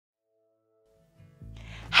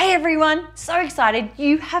Hey everyone, so excited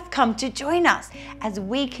you have come to join us as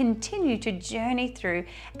we continue to journey through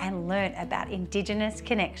and learn about Indigenous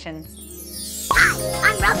connections. Hi,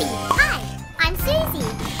 I'm Robbie. Hi, I'm Susie.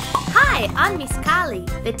 Hi, I'm Miss Carly,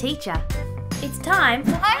 the teacher. It's time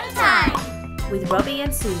for Hometime with Robbie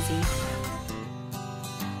and Susie.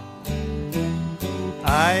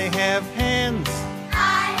 I have hands.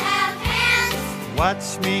 I have hands.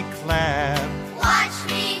 Watch me clap. Watch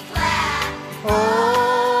me clap.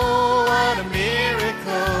 Oh, what a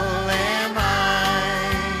miracle am I.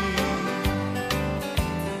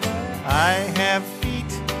 I have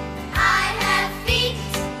feet. I have feet.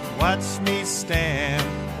 Watch me stand.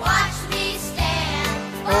 Watch me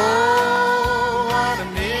stand. Oh, what a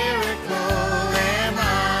miracle am I.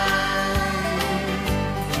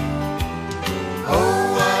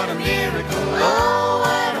 Oh, what a miracle. Oh,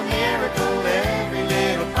 what a miracle. Every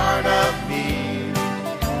little part of me.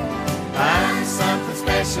 I'm something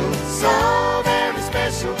special, so very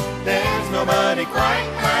special. There's nobody quite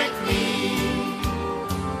like me.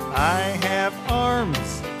 I have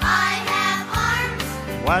arms. I have arms.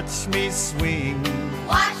 Watch me swing.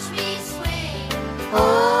 Watch me swing.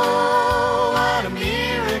 Oh, what a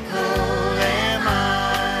miracle am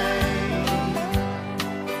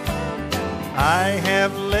I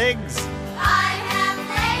have legs. I have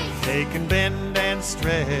legs. They can bend and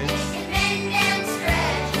stretch. Can bend and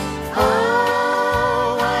stretch.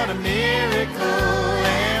 Oh, what a miracle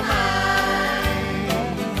am I.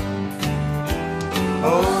 Oh,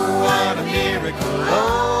 what a miracle.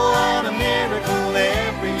 Oh, what a miracle.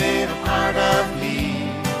 Every little part of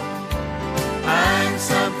me. I'm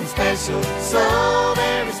something special, so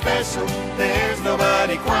very special. There's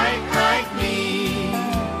nobody quite like me.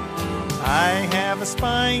 I have a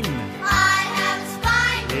spine. I have a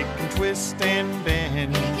spine. It can twist and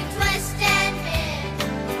bend. It can twist and bend.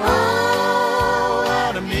 Oh,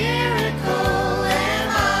 what a miracle am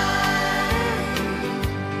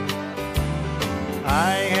I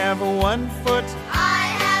have a 1 foot. I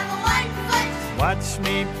have a 1 foot. Watch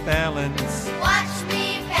me balance. Watch me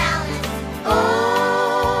balance.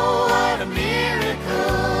 Oh, what a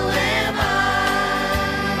miracle am I.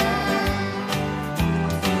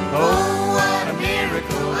 Oh, what a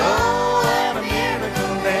miracle. Oh, what a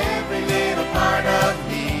miracle. Every little part of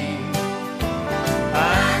me.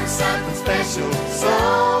 I'm something special,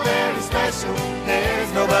 so very special.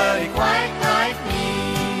 There's nobody quite like me.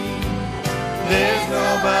 There's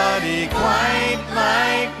nobody quite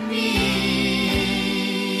like me.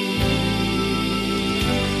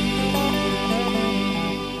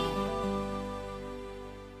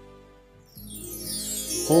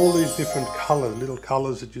 All these different colours, little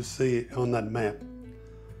colours that you see on that map,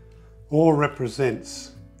 all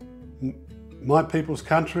represents my people's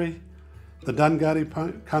country, the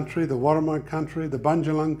djarii country, the Warramung country, the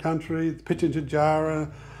Bundjalung country, the Pitjantjatjara,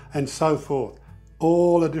 and so forth.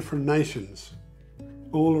 All the different nations,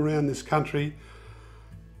 all around this country,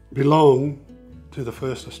 belong to the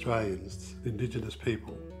first Australians, the Indigenous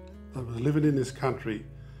people that was living in this country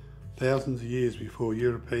thousands of years before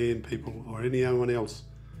European people or anyone else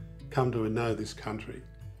come to know this country.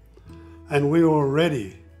 And we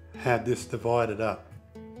already had this divided up.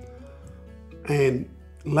 And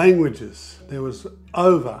languages, there was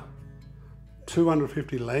over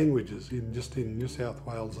 250 languages just in New South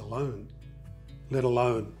Wales alone, let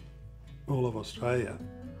alone all of Australia.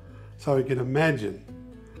 So you can imagine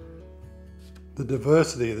the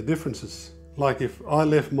diversity, the differences. Like if I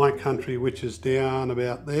left my country, which is down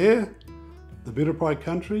about there, the Biripi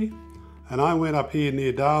country, and I went up here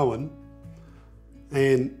near Darwin,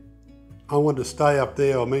 and I wanted to stay up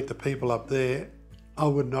there or meet the people up there, I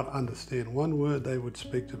would not understand one word they would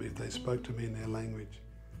speak to me if they spoke to me in their language.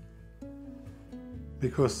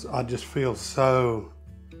 Because I just feel so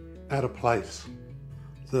out of place.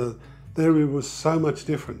 There was so much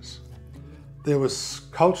difference. There was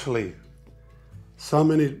culturally so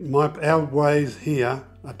many, our ways here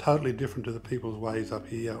are totally different to the people's ways up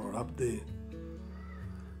here or up there.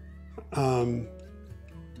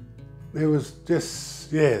 It was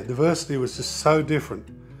just, diversity was just so different.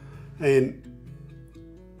 And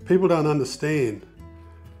people don't understand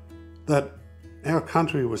that our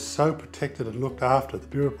country was so protected and looked after, the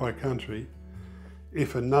Biripi country.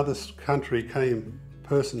 If another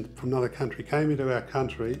person from another country came into our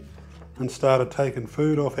country and started taking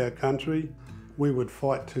food off our country, we would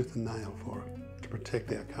fight tooth and nail for it, to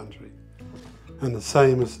protect our country. And the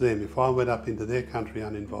same as them, if I went up into their country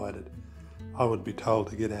uninvited, I would be told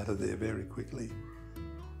to get out of there very quickly.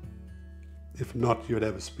 If not, you would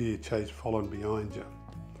have a spear chase following behind you.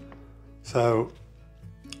 So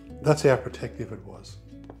that's how protective it was.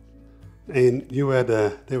 and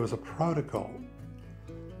there was a protocol.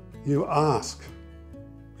 You ask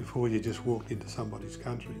before you just walked into somebody's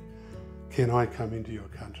country, can I come into your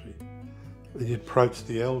country? And you'd approach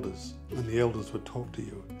the elders, and the elders would talk to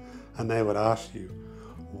you, and they would ask you,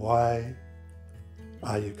 why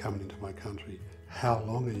are you coming into my country? How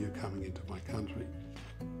long are you coming into my country?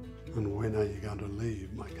 And when are you going to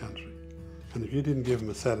leave my country? And if you didn't give them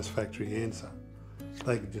a satisfactory answer,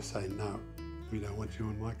 they could just say, no, we don't want you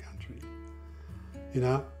in my country. You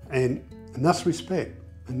know, and that's respect.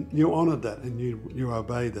 And you honoured that, and you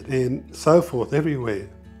obeyed it, and so forth everywhere.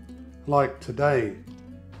 Like today,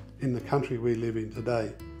 in the country we live in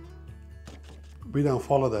today, we don't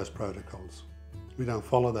follow those protocols. We don't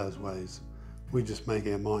follow those ways. We just make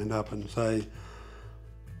our mind up and say,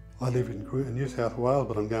 I live in New South Wales,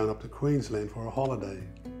 but I'm going up to Queensland for a holiday.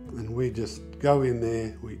 And we just go in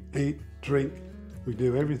there, we eat, drink, we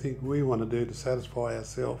do everything we want to do to satisfy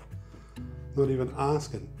ourselves, not even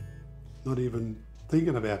asking, not even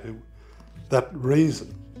thinking about that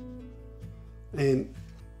reason. And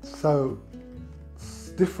so it's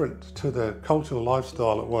different to the cultural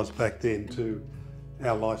lifestyle it was back then to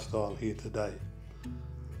our lifestyle here today.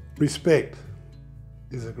 Respect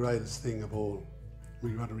is the greatest thing of all.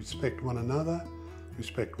 We've got to respect one another,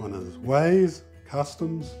 respect one another's ways,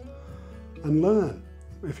 customs, and learn.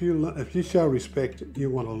 If you show respect, you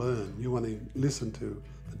want to learn. You want to listen to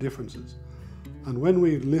the differences. And when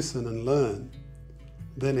we listen and learn,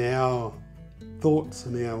 then our thoughts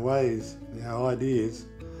and our ways, and our ideas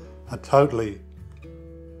are totally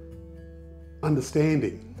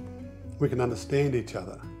understanding. We can understand each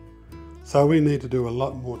other. So we need to do a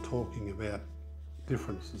lot more talking about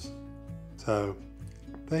differences. So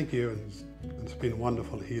thank you, and it's been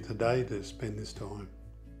wonderful here today to spend this time.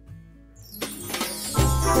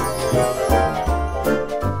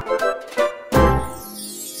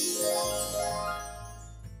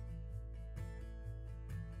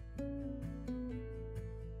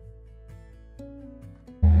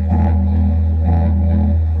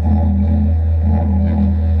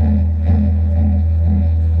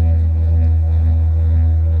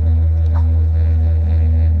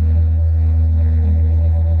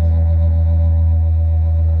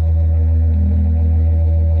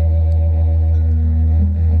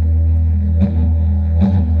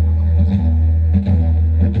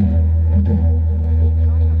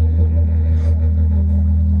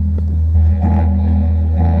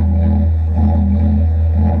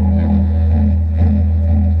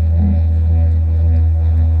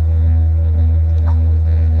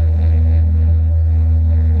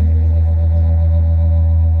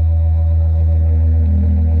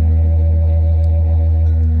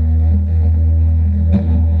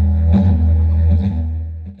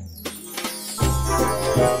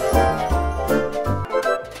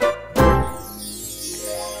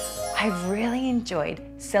 Enjoyed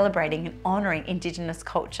celebrating and honouring Indigenous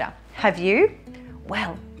culture. Have you?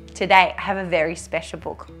 Well, today I have a very special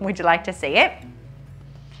book. Would you like to see it?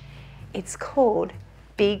 It's called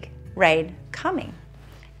Big Rain Coming,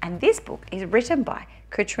 and this book is written by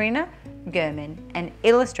Katrina Gurman and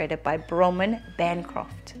illustrated by Bronwyn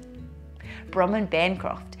Bancroft. Bronwyn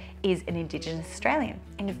Bancroft is an Indigenous Australian.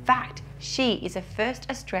 In fact, she is a first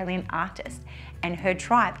Australian artist, and her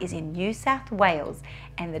tribe is in New South Wales,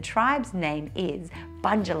 and the tribe's name is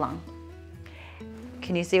Bundjalung.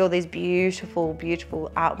 Can you see all these beautiful,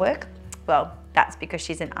 beautiful artwork? Well, that's because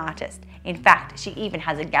she's an artist. In fact, she even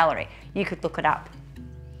has a gallery. You could look it up.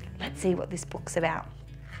 Let's see what this book's about.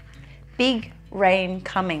 Big Rain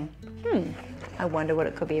Coming. I wonder what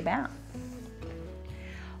it could be about.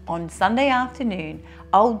 On Sunday afternoon,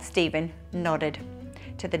 old Stephen nodded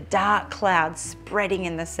to the dark clouds spreading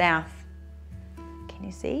in the south. Can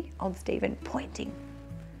you see old Stephen pointing?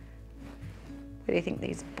 What do you think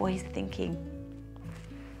these boys are thinking?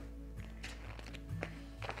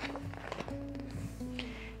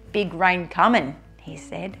 Big rain coming, he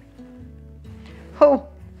said. Oh,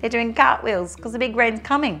 they're doing cartwheels because the big rain's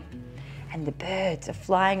coming. And the birds are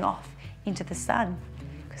flying off into the sun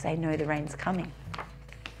because they know the rain's coming.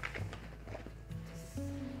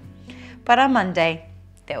 But on Monday,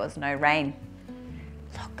 there was no rain.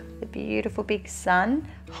 Look, the beautiful big sun,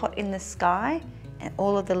 hot in the sky, and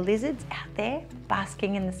all of the lizards out there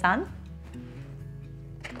basking in the sun.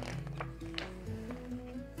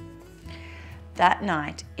 That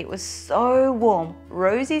night, it was so warm,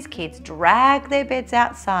 Rosie's kids dragged their beds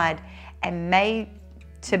outside and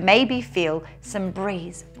maybe feel some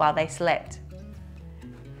breeze while they slept.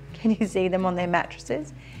 Can you see them on their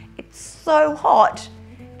mattresses? It's so hot.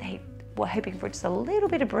 They were hoping for just a little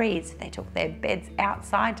bit of breeze. They took their beds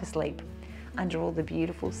outside to sleep. under all the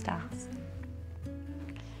beautiful stars.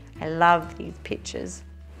 I love these pictures.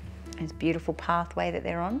 This beautiful pathway that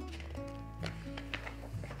they're on.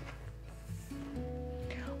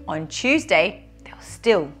 On Tuesday, there was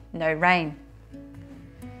still no rain.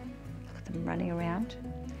 Look at them running around.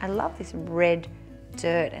 I love this red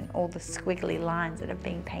dirt and all the squiggly lines that have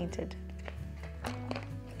been painted.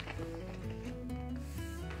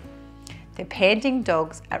 The panting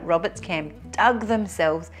dogs at Robert's camp dug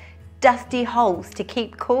themselves dusty holes to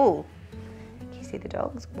keep cool. Can you see the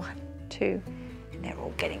dogs? 1, 2, and they're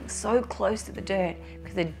all getting so close to the dirt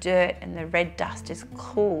because the dirt and the red dust is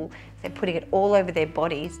cool. They're putting it all over their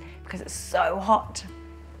bodies because it's so hot.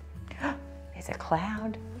 There's a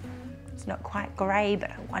cloud. It's not quite grey, but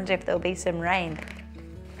I wonder if there'll be some rain.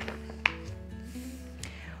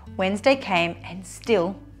 Wednesday came and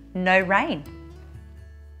still no rain.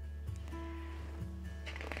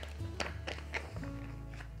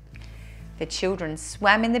 The children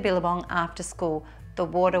swam in the billabong after school. The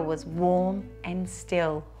water was warm and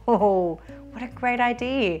still. Oh, what a great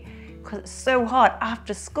idea. Because it's so hot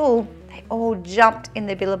after school, they all jumped in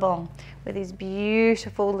the billabong with these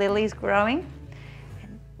beautiful lilies growing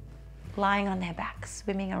and lying on their backs,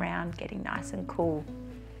 swimming around, getting nice and cool.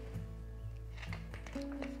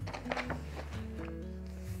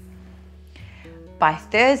 By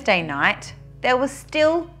Thursday night, there was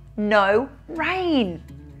still no rain.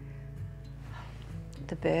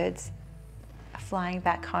 The birds are flying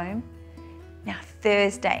back home. Now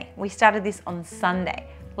Thursday, we started this on Sunday.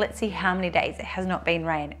 Let's see how many days it has not been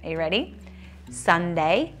rain. Are you ready?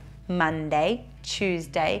 Sunday, Monday,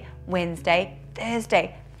 Tuesday, Wednesday,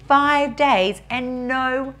 Thursday. 5 days and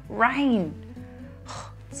no rain.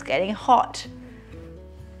 It's getting hot.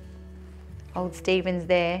 Old Stephen's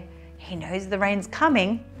there. He knows the rain's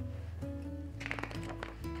coming.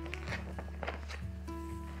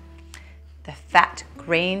 The fat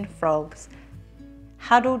green frogs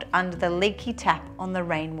huddled under the leaky tap on the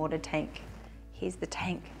rainwater tank. Here's the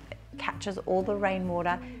tank that catches all the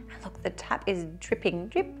rainwater. And look, the tap is dripping,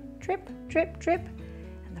 drip, drip, drip, drip.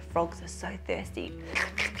 And the frogs are so thirsty.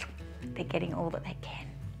 They're getting all that they can.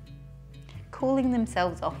 Cooling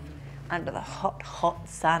themselves off under the hot, hot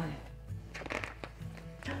sun.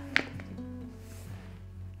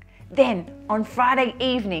 Then, on Friday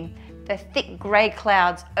evening, the thick grey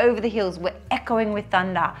clouds over the hills were echoing with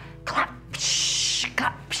thunder. Clap, psh,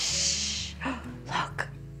 clap, psh. Look,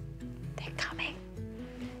 they're coming.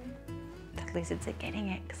 The lizards are getting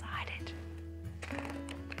excited.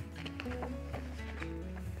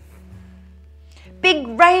 Big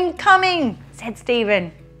rain coming, said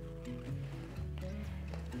Stephen.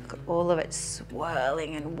 Look at all of it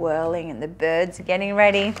swirling and whirling, and the birds are getting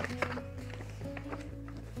ready.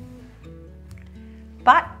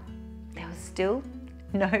 But there was still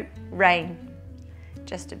no rain.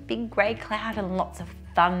 Just a big grey cloud and lots of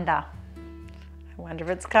thunder. I wonder if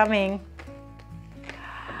it's coming.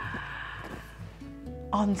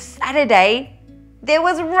 On Saturday, there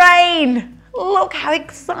was rain. Look how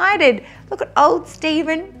excited. Look at old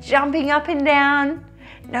Stephen jumping up and down,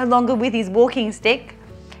 no longer with his walking stick.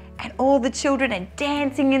 And all the children are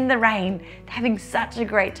dancing in the rain. They're having such a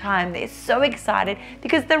great time. They're so excited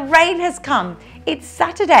because the rain has come. It's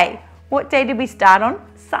Saturday. What day did we start on?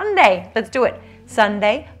 Sunday. Let's do it.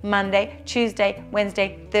 Sunday, Monday, Tuesday,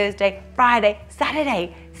 Wednesday, Thursday, Friday,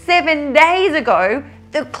 Saturday. 7 days ago,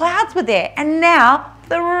 the clouds were there and now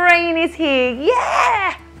the rain is here.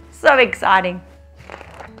 Yeah! So exciting.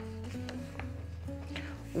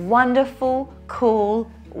 Wonderful,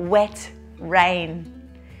 cool, wet rain.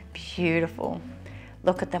 Beautiful.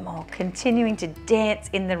 Look at them all continuing to dance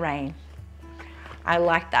in the rain. I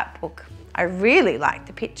like that book. I really like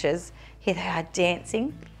the pictures. Here they are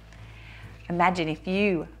dancing. Imagine if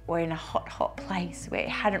you were in a hot, hot place where it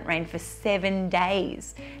hadn't rained for 7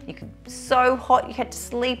 days. You could so hot you had to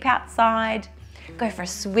sleep outside, go for a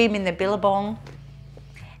swim in the billabong,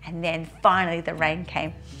 and then finally the rain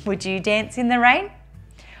came. Would you dance in the rain?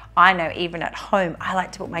 I know even at home, I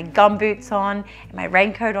like to put my gumboots on and my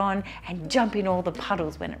raincoat on and jump in all the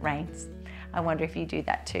puddles when it rains. I wonder if you do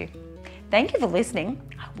that too. Thank you for listening.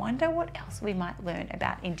 I wonder what else we might learn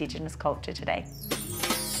about Indigenous culture today.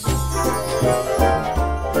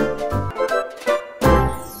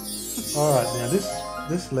 All right, now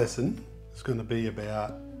this lesson is going to be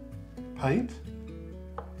about paint,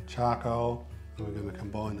 charcoal, and we're going to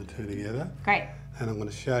combine the two together. Great. And I'm going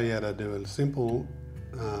to show you how to do a simple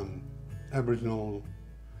Aboriginal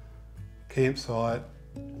campsite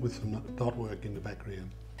with some dot work in the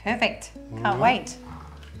background. Perfect. Can't All wait.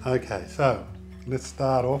 Okay, so let's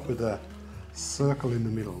start off with a circle in the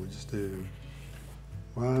middle. We just do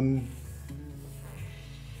 1,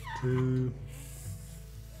 2,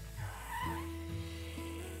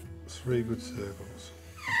 3 good circles.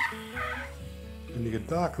 And you can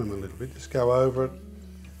darken them a little bit, just go over it,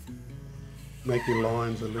 make your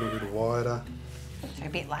lines a little bit wider. So a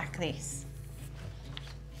bit like this.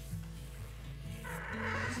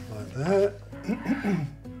 Like that.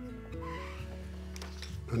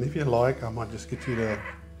 And if you like, I might just get you to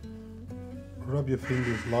rub your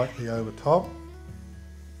fingers lightly over top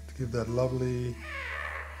to give that lovely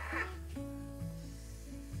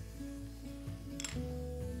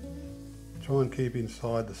try and keep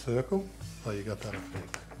inside the circle so you got that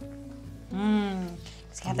effect.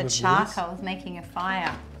 See how the charcoal is making a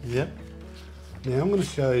fire. Yep. Now I'm going to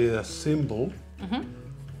show you a symbol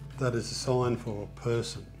that is a sign for a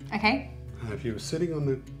person. Okay. Now if you were sitting on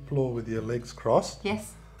the floor with your legs crossed,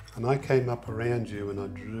 Yes. and I came up around you and I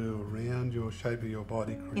drew around your shape of your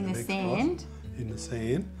body In the legs sand? crossed, in the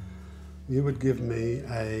sand, you would give me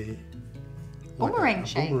a Boomerang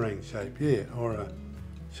shape. Boomerang shape, yeah, or a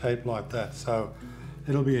shape like that. So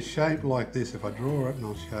it'll be a shape like this if I draw it, and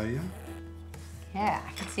I'll show you. Yeah,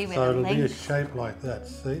 I can see where So the it'll be a legs. shape like that.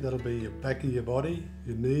 See, that'll be your back of your body,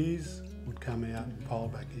 your knees would come out and pole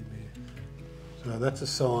back in there. So that's a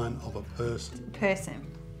sign of a person. Person.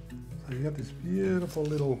 So you got this beautiful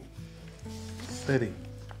little setting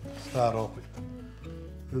to start off with.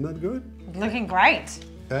 Isn't that good? Looking great.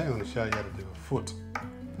 Okay, I'm going to show you how to do a foot.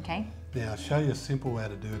 Okay. Now I'll show you a simple way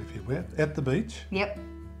to do it if you're at the beach, Yep.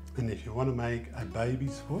 and if you want to make a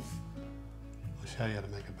baby's foot, I'll show you how to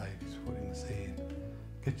make a baby's foot in the sand.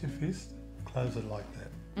 Get your fist, close it like that.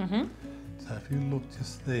 So if you look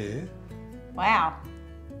just there, Wow.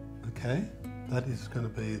 okay, that is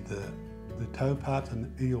going to be the toe part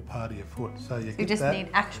and the heel part of your foot. So you You get just that, need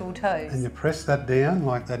actual toes. and you press that down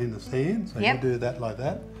like that in the sand. So Yep. you do that like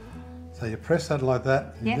that. So you press that like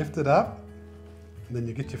that, and you Yep. lift it up, and then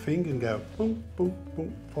you get your finger and go boom, boom,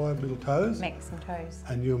 boom, 5 little toes, Make some toes.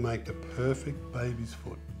 and you'll make the perfect baby's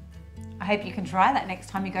foot. I hope you can try that next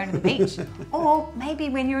time you go to the beach. Or maybe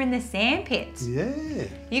when you're in the sand pit. Yeah.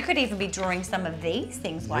 You could even be drawing some of these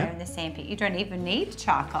things while Yep. you're in the sand pit. You don't even need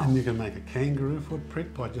charcoal. And you can make a kangaroo foot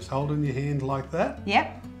print by just holding your hand like that,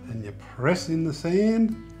 Yep. and you press in the sand,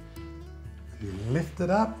 and you lift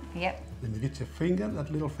it up, Yep. and you get your finger,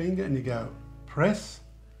 that little finger, and you go press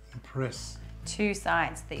and press. Two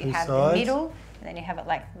sides that you Two have sides. the middle, and then you have it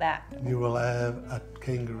like that. You will have a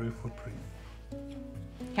kangaroo footprint.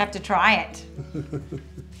 You have to try it.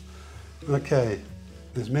 Okay,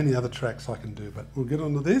 there's many other tracks I can do, but we'll get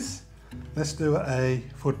on to this. Let's do a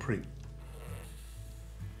footprint.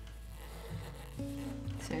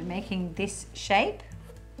 So making this shape.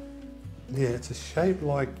 Yeah, it's a shape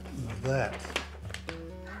like that.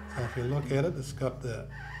 So if you look at it, it's got the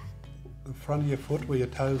front of your foot where your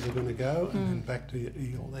toes are going to go, and then back to your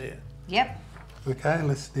heel there. Yep. Okay,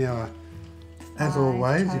 let's now, as 5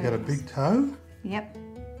 always, you got a toes. big toe, Yep.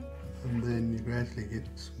 and then you gradually get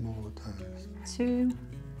smaller toes. 2,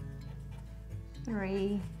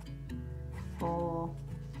 3, 4,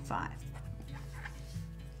 5.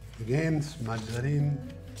 Again, smudge that in.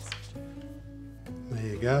 There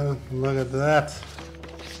you go, look at that.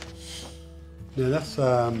 Now that's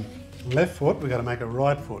left foot, we've got to make a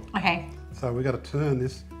right foot. Okay. So we've got to turn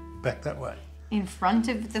this back that way. In front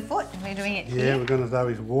of the foot. We're doing it Yeah, here. we're going to do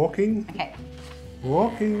is walking, Okay.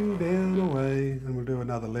 walking down the way, and we'll do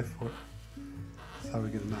another left foot. So we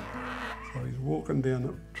get another. So he's walking down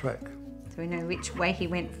the track. So we know which way he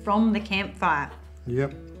went from the campfire.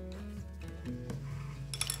 Yep.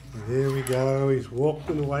 There we go, he's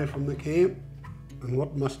walking away from the camp. And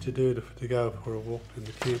what must you do to go for a walk in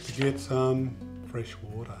the camp? To get some fresh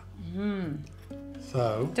water.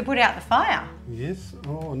 So, To put out the fire. yes,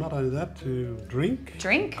 oh, not only that, to drink,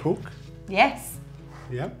 Drink. cook, Yes.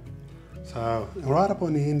 yep. So, right up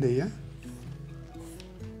on the end here,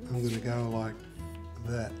 I'm going to go like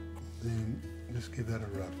that. Then just give that a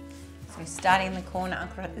rub. So starting in the corner,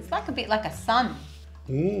 Uncle Russ. It's like a bit like a sun.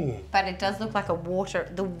 But it does look like a water,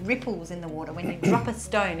 the ripples in the water when you drop a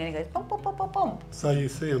stone and it goes boom, boom, boom, boom, boom. So you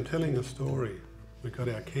see, I'm telling a story. We've got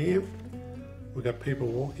our camp, we've got people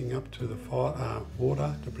walking up to the fire,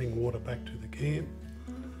 water to bring water back to the camp.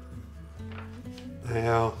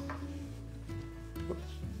 Now,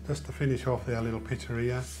 just to finish off our little picture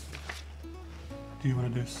here, do you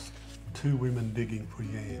want to do 2 women digging for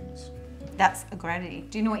yams? That's a great idea.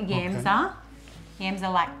 Do you know what yams Okay. are? Yams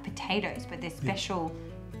are like potatoes, but they're special.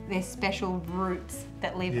 They're special roots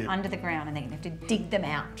that live Yeah. under the ground, and then you have to dig them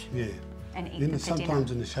out Yeah. and eat Then them it's for dinner.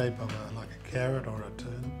 sometimes in the shape of like a carrot or a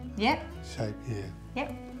turnip Yep. shape, yeah.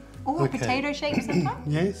 Yep. Or Okay. potato shape sometimes.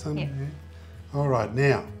 Yeah, some, Yeah. yeah. All right,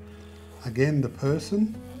 now, again, the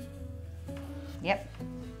person, Yep.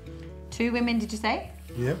 2 women, did you say?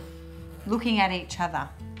 Yep. Looking at each other.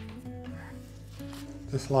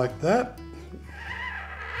 Just like that.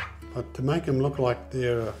 But to make them look like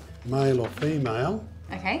they're male or female,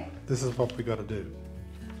 Okay. this is what we got to do.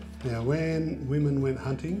 Now, when women went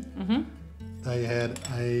hunting, they had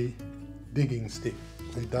a digging stick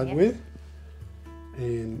they dug Yep. with,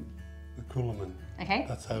 and the coolamon. Okay.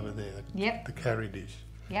 That's over there, Yep. the carry dish.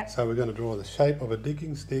 Yep. So we're going to draw the shape of a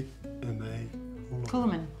digging stick and a coolamon.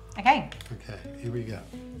 Coolamon. Okay. Okay, here we go.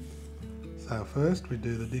 So first we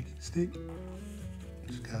do the digging stick,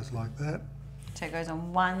 which goes like that, So it goes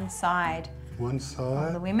on one side one of the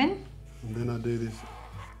side, women. and then I do this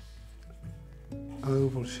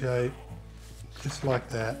oval shape, just like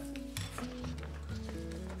that.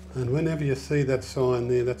 And whenever you see that sign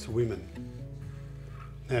there, that's women.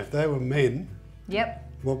 Now if they were men,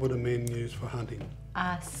 Yep. what would a men use for hunting?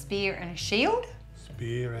 A spear and a shield.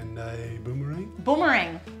 Spear and a boomerang.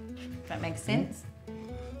 Boomerang. That makes sense.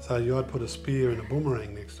 So you'd put a spear and a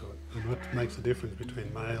boomerang next to it. And what makes the difference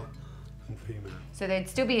between male and female? So there'd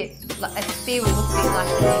still be like a spear would look a bit like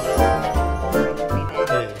a boomerang would be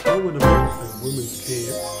there. Yeah, if I would have moved to women's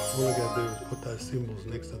camp, all I got to do is put those symbols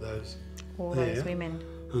next to those All there, those women.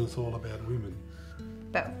 and it's all about women.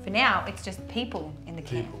 But for now, it's just people in the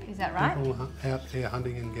camp. People. Is that right? People out there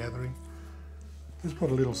hunting and gathering. Just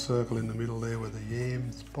put a little circle in the middle there where the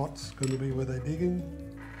yam spot's going to be where they're digging.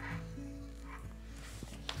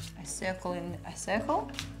 A circle in a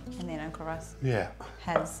circle, and then Uncle Russ Yeah.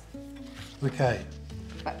 has. Okay.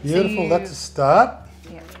 But, so Beautiful. you- That's a start.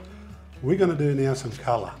 Yeah. We're going to do now some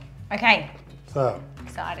colour. Okay. So,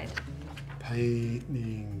 Excited.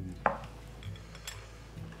 painting.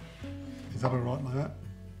 Is that all right like that?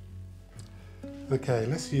 Okay,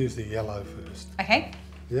 let's use the yellow first. Okay.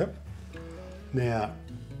 Yep. Now,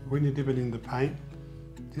 when you dip it in the paint,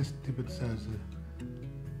 just dip it so as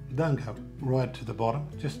don't go right to the bottom,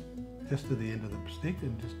 just to the end of the stick,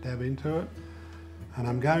 and just dab into it. And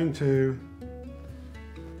I'm going to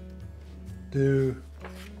do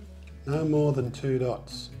no more than 2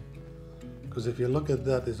 dots, because if you look at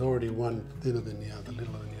that, there's already one thinner than the other,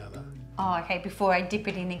 littler than the other. Oh, okay. Before I dip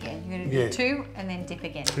it in again, you're gonna do Yeah. 2 and then dip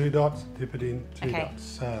again. 2 dots, dip it in, 2 Okay. dots.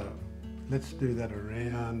 So let's do that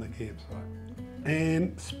around the campsite.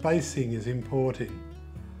 And spacing is important.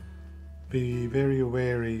 Be very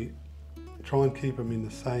wary. Try and keep them in the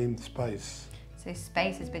same space. So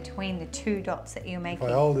space is between the 2 dots that you're If making.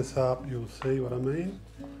 I hold this up, you'll see what I mean.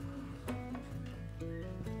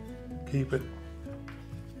 Keep it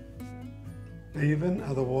even,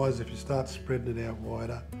 otherwise if you start spreading it out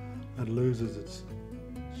wider, it loses its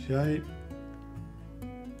shape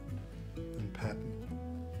and pattern.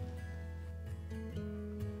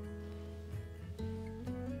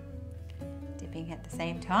 Dipping at the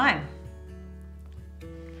same time.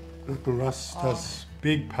 Uncle Russ does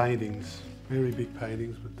big paintings, very big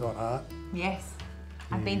paintings with dot art. Yes.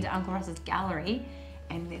 I've been to Uncle Russ's gallery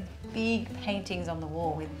and there's big paintings on the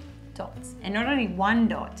wall with dots. And not only 1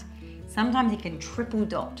 dot, sometimes he can triple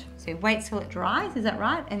dot. So he waits till it dries, is that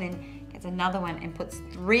right? And then gets another one and puts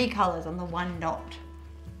 3 colours on the 1 dot.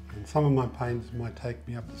 And some of my paintings might take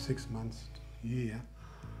me up to 6 months, a year.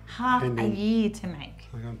 Half a Depending. year to make.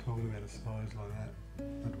 Like I'm talking about a size like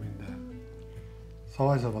that window.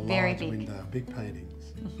 Size of a Very large big. window, big paintings.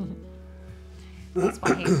 That's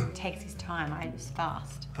why he takes his time. I was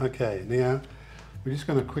fast. Okay, now we're just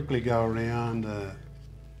going to quickly go around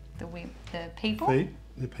The people? feet.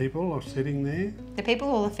 The people are sitting there. The people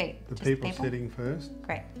or the feet? The Just people sitting first.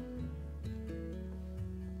 Great.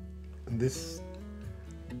 And this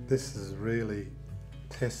is really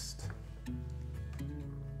test.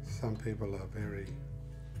 Some people are very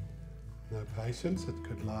no patience. It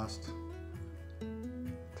could last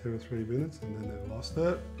 2 or 3 minutes and then they've lost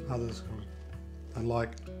it. Others are like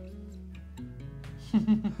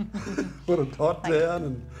put a dot Like- down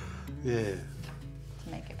and yeah, To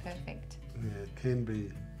make it perfect. yeah, it can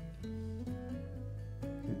be.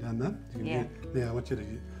 You've done that? You can Yeah. now I want you to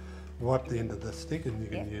wipe the end of the stick and you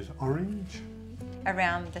can Yeah. use orange.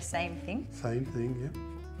 Around the same thing. Same thing, yeah.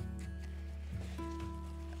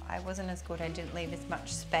 I wasn't as good. I didn't leave as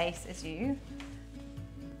much space as you.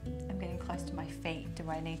 I'm getting close to my feet. Do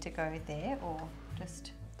I need to go there or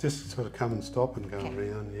just... Just sort of come and stop and go Okay.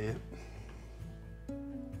 around, yeah.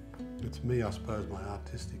 It's me, I suppose, my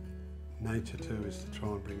artistic nature too is to try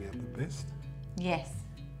and bring out the best. Yes.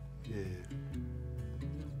 Yeah.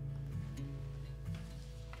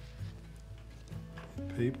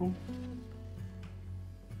 People.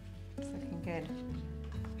 It's looking good.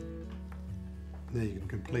 Now you can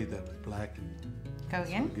complete that with black and Go sort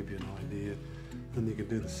again. of give you an idea. And you can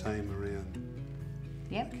do the same around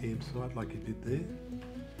Yep. the campsite like you did there.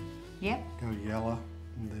 Yep. Go yellow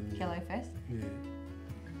and then Yellow first. Yeah.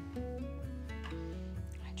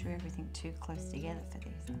 I drew everything too close together for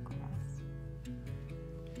this, Uncle Russ.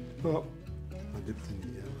 Well, I did it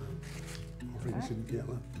in yellow. Orange and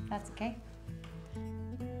yellow. That's okay.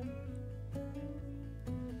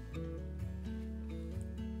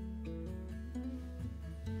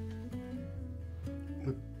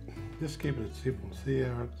 Just keeping it simple. See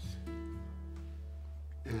how it's.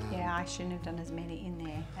 Yeah, I shouldn't have done as many in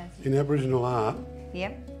there as In Aboriginal art,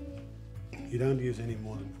 Yep. you don't use any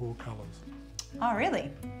more than 4 colours. Oh, really?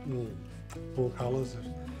 4 colours.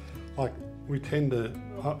 Like we tend to.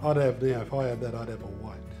 I'd have now. If I had that, I'd have a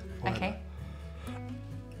white. Okay.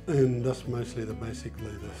 And that's mostly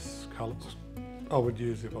basically the colours I would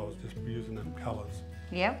use if I was just using them colours.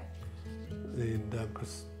 Yep. And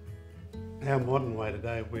because our modern way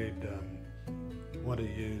today, we'd want to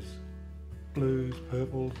use blues,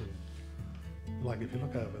 purples, and like if you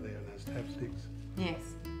look over there in those tapsticks, Yes.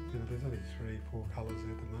 you know, there's only 3, 4 colours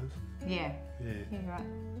at the most. Yeah. Yeah, You're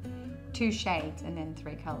right. 2 shades and then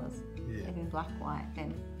 3 colours. yeah, And then black, white,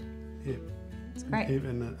 then yeah. it's great.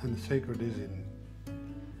 And the secret is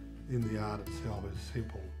in the art itself. It's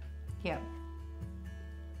simple. Yep.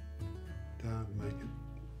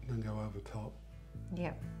 Don't go over top.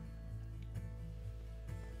 Yep.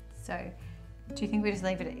 So, do you think we just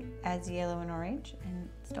leave it as yellow and orange and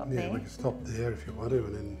stop Yeah, there? we can stop there if you want to,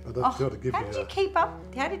 and then I've got to give how you. did you keep up?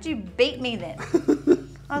 How did you beat me then?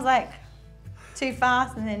 I was like too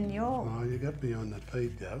fast, and then you're Oh, you got me on the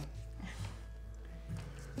feed, go.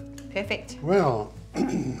 perfect. Well,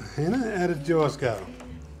 Hannah, how did yours go?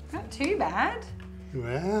 Not too bad.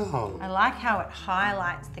 Wow. I like how it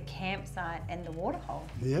highlights the campsite and the waterhole.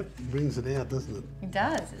 Yep, brings it out, doesn't it? It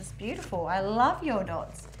does. It's beautiful. I love your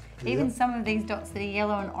dots. Even Yep. some of these dots that are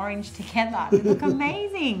yellow and orange together. They look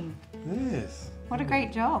amazing. Yes. What a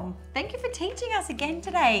great job. Thank you for teaching us again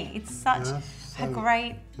today. It's such Yes, a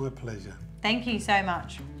great... My pleasure. Thank you so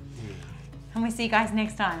much. And we see you guys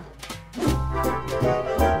next time.